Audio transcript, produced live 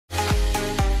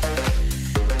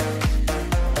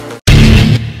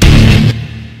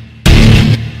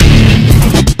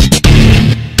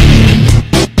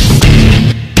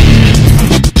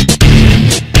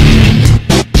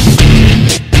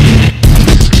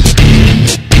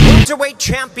Welterweight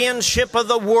Championship of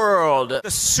the World.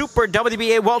 The Super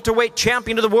WBA Welterweight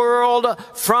Champion of the World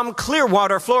from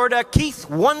Clearwater, Florida, Keith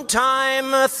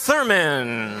 "One-Time"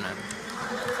 Thurman.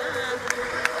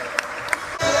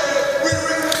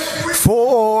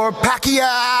 For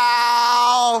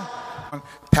Pacquiao.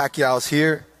 Pacquiao's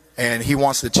here, and he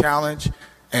wants the challenge.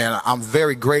 And I'm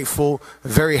very grateful,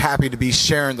 very happy to be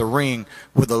sharing the ring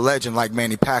with a legend like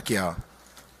Manny Pacquiao.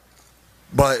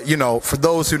 But, you know, for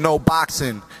those who know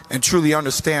boxing and truly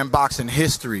understand boxing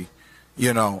history,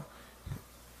 you know,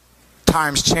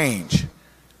 times change.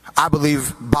 I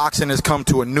believe boxing has come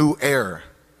to a new era.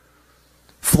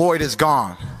 Floyd is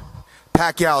gone.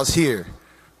 Pacquiao is here.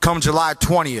 Come July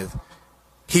 20th,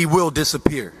 he will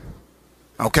disappear.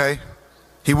 Okay?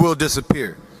 He will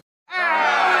disappear.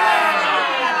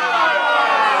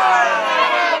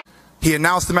 He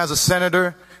announced him as a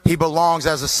senator. He belongs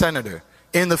as a senator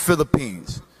in the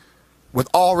Philippines. With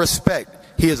all respect,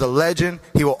 he is a legend.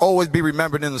 He will always be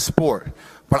remembered in the sport.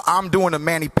 But I'm doing to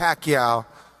Manny Pacquiao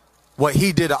what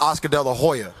he did to Oscar De La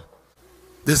Hoya.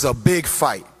 This is a big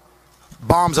fight.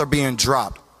 Bombs are being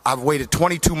dropped. I've waited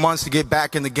 22 months to get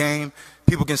back in the game.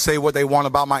 People can say what they want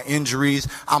about my injuries.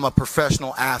 I'm a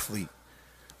professional athlete.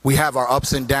 We have our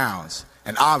ups and downs.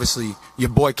 And obviously, your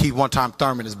boy Keith "One-Time"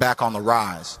 Thurman is back on the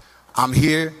rise. I'm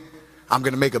here. I'm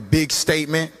going to make a big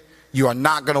statement. You are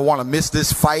not going to want to miss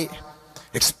this fight,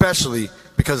 especially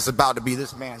because it's about to be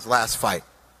this man's last fight.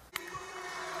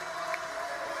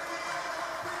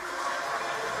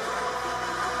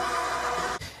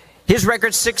 His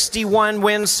record: 61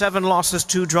 wins, 7 losses,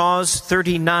 2 draws,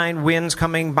 39 wins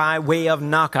coming by way of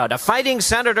knockout. A fighting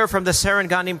senator from the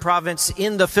Sarangani province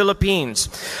in the Philippines.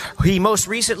 He most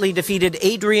recently defeated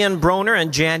Adrien Broner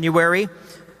in January.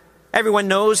 Everyone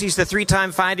knows he's the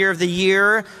 3-time Fighter of the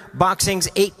Year, boxing's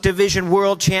 8-division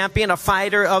world champion, a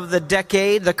fighter of the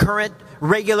decade, the current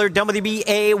regular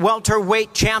WBA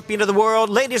Welterweight Champion of the World.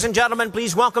 Ladies and gentlemen,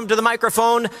 please welcome to the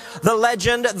microphone the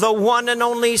legend, the one and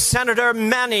only Senator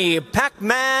Manny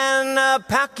 "Pac-Man"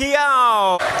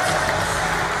 Pacquiao.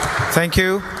 Thank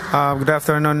you. Good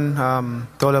afternoon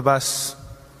to all of us.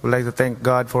 We'd like to thank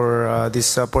God for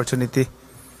this opportunity.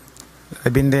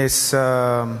 I've been this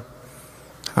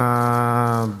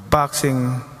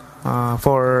boxing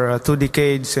for 2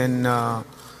 decades, and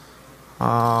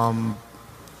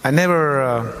I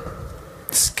never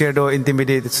scared or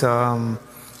intimidated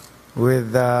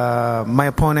with my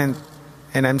opponent,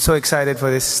 and I'm so excited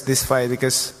for this fight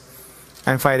because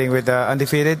I'm fighting with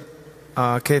undefeated.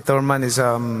 Thurman is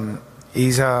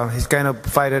he's kind of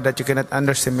fighter that you cannot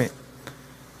underestimate.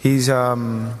 He's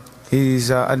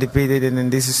undefeated,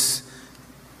 and this is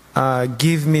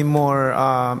give me more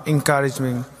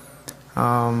encouragement,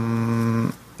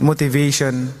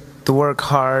 motivation to work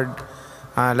hard,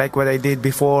 like what I did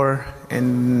before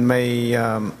in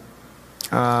my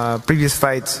previous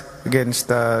fights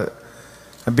against a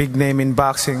big name in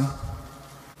boxing.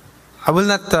 I will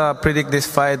not predict this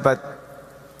fight, but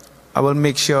I will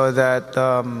make sure that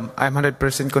I'm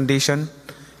 100% conditioned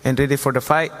and ready for the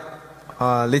fight.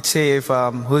 Let's say if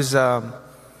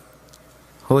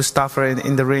who's tougher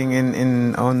in the ring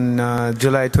on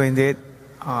July 28th.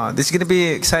 This is going to be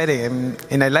exciting,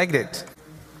 and I liked it.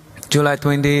 July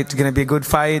 28th is going to be a good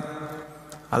fight,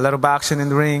 a lot of action in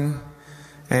the ring,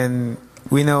 and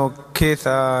we know Keith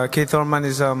Thurman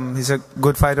is he's a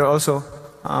good fighter also.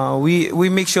 We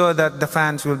make sure that the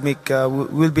fans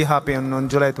will be happy on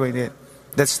July 28th.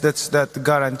 That's that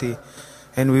guarantee,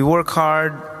 and we work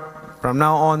hard. From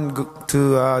now on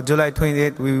to July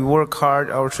 28th, we work hard,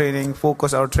 our training,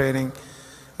 focus our training,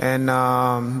 and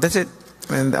that's it.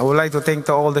 And I would like to thank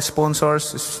all the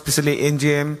sponsors, especially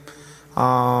NGM,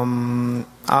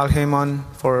 Al Heyman,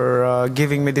 for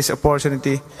giving me this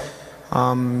opportunity.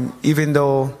 Even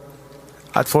though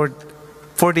at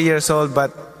 40 years old,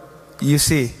 but you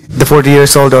see, the 40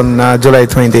 years old on July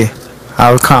 20,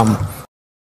 I'll come.